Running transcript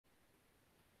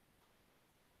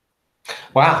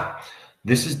Wow.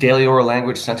 This is Daily Oral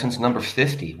Language sentence number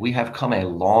 50. We have come a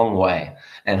long way.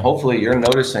 And hopefully you're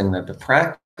noticing that the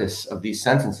practice of these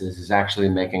sentences is actually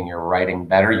making your writing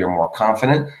better. You're more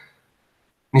confident.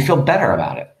 And you feel better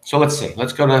about it. So let's see.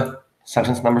 Let's go to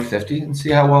sentence number 50 and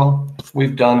see how well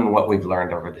we've done and what we've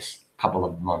learned over this couple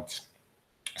of months.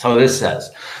 So this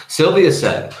says, Sylvia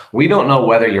said, we don't know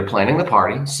whether you're planning the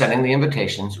party, sending the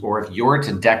invitations, or if you're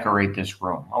to decorate this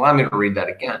room. Allow me to read that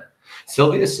again.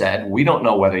 Sylvia said, we don't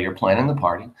know whether you're planning the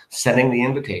party, sending the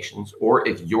invitations, or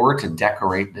if you're to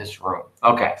decorate this room.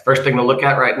 Okay, first thing to look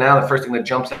at right now, the first thing that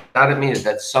jumps out at me is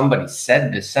that somebody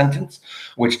said this sentence,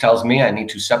 which tells me I need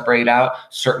to separate out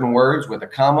certain words with a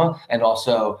comma and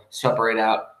also separate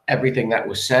out everything that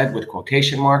was said with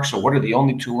quotation marks. So what are the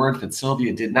only two words that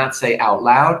Sylvia did not say out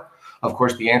loud? Of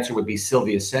course, the answer would be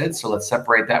Sylvia said. So let's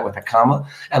separate that with a comma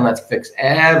and let's fix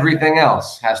everything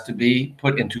else has to be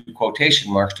put into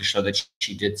quotation marks to show that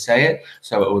she did say it.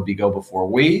 So it would be go before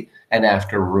we and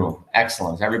after room.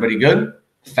 Excellent. Is everybody good?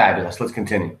 Fabulous. Let's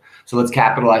continue. So let's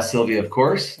capitalize Sylvia, of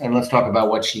course, and let's talk about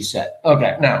what she said.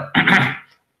 Okay, now,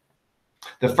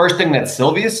 the first thing that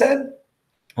Sylvia said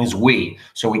is we.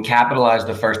 So we capitalized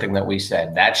the first thing that we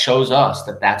said. That shows us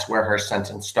that that's where her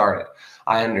sentence started.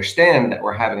 I understand that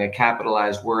we're having a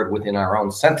capitalized word within our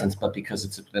own sentence, but because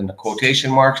it's within the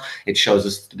quotation marks, it shows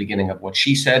us the beginning of what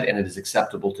she said, and it is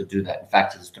acceptable to do that. In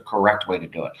fact, it's the correct way to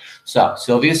do it. So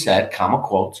Sylvia said, comma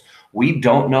quotes, we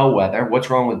don't know whether. What's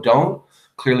wrong with don't?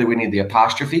 Clearly, we need the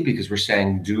apostrophe because we're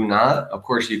saying do not. Of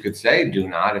course, you could say do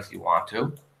not if you want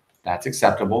to. That's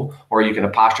acceptable. Or you can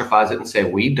apostrophize it and say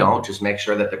we don't. Just make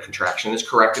sure that the contraction is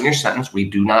correct in your sentence. We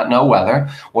do not know whether.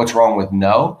 What's wrong with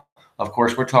no? Of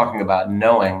course, we're talking about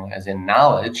knowing as in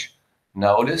knowledge.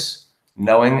 Notice,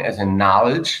 knowing as in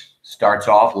knowledge starts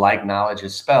off like knowledge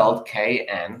is spelled,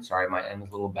 K-N. Sorry, my N is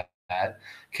a little bad.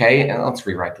 K-N, let's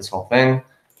rewrite this whole thing.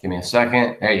 Give me a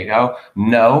second. There you go.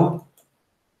 No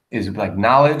is like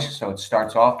knowledge, so it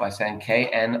starts off by saying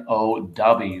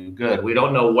K-N-O-W. Good. We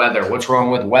don't know whether. What's wrong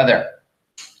with weather?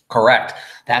 Correct.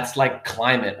 That's like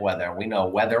climate weather. We know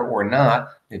whether or not.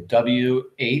 W-H-E-T-H-E-R.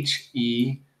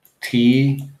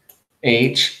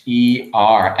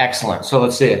 Excellent. So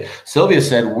let's see it. Sylvia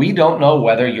said, we don't know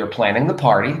whether you're planning the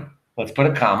party. Let's put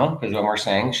a comma because when we're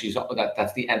saying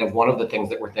that's the end of one of the things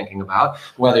that we're thinking about.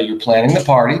 Whether you're planning the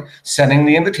party, sending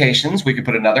the invitations, we could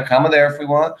put another comma there if we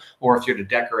want, or if you're to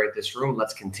decorate this room,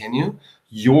 let's continue.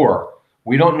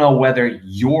 We don't know whether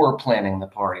you're planning the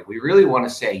party. We really want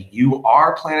to say you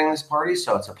are planning this party,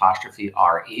 so it's apostrophe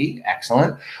R-E.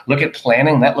 Excellent. Look at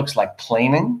planning. That looks like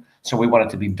planing. So we want it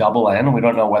to be double N. We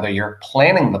don't know whether you're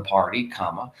planning the party,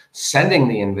 comma, sending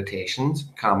the invitations,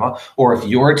 comma, or if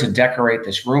you're to decorate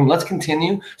this room. Let's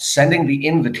continue. Sending the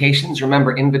invitations.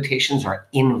 Remember, invitations are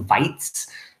invites.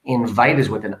 Invite is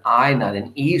with an I, not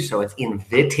an E, so it's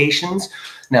invitations.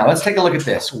 Now, let's take a look at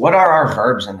this. What are our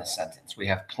verbs in this sentence? We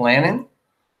have planning,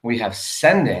 we have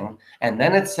sending, and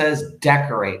then it says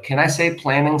decorate. Can I say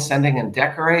planning, sending, and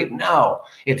decorate? No,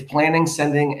 it's planning,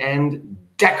 sending, and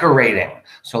decorating.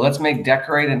 So let's make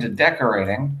decorate into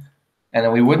decorating. And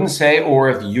then we wouldn't say, or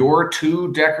if you're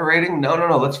to decorating. No.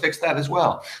 Let's fix that as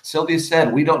well. Sylvia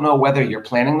said, we don't know whether you're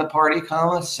planning the party,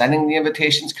 comma, sending the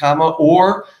invitations, comma,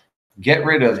 or get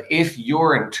rid of if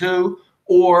you're and to,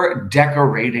 or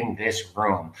decorating this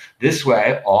room. This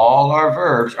way, all our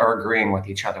verbs are agreeing with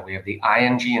each other. We have the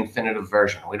ing infinitive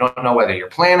version. We don't know whether you're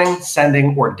planning,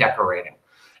 sending, or decorating.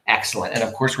 Excellent. And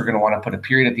of course, we're going to want to put a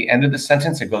period at the end of the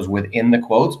sentence. It goes within the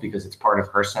quotes because it's part of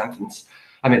her sentence.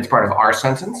 It's part of our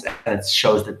sentence, and it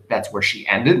shows that that's where she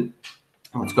ended.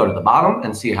 Let's go to the bottom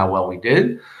and see how well we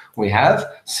did. We have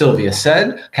Sylvia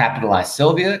said, capitalize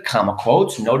Sylvia, comma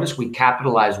quotes. Notice we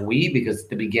capitalize we because it's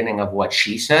the beginning of what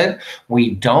she said.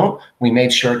 We don't. We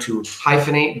made sure to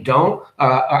hyphenate don't.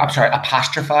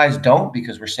 Apostrophize don't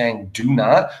because we're saying do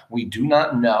not. We do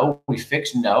not know. We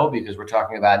fix no because we're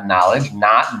talking about knowledge.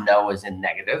 Not know is in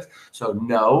negative. So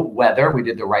no, whether. We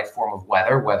did the right form of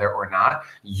whether or not.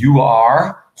 You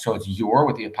are. So it's your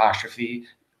with the apostrophe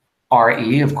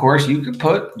R-E. Of course, you could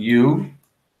put you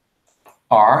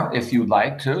are if you'd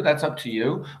like to. That's up to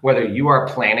you. Whether you are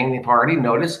planning the party,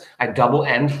 notice I double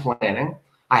end planning.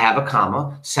 I have a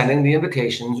comma, sending the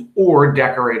invitations or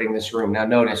decorating this room. Now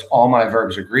notice all my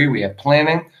verbs agree. We have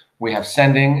planning, we have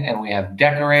sending, and we have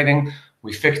decorating.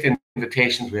 We fixed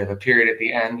invitations. We have a period at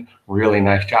the end. Really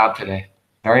nice job today.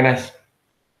 Very nice.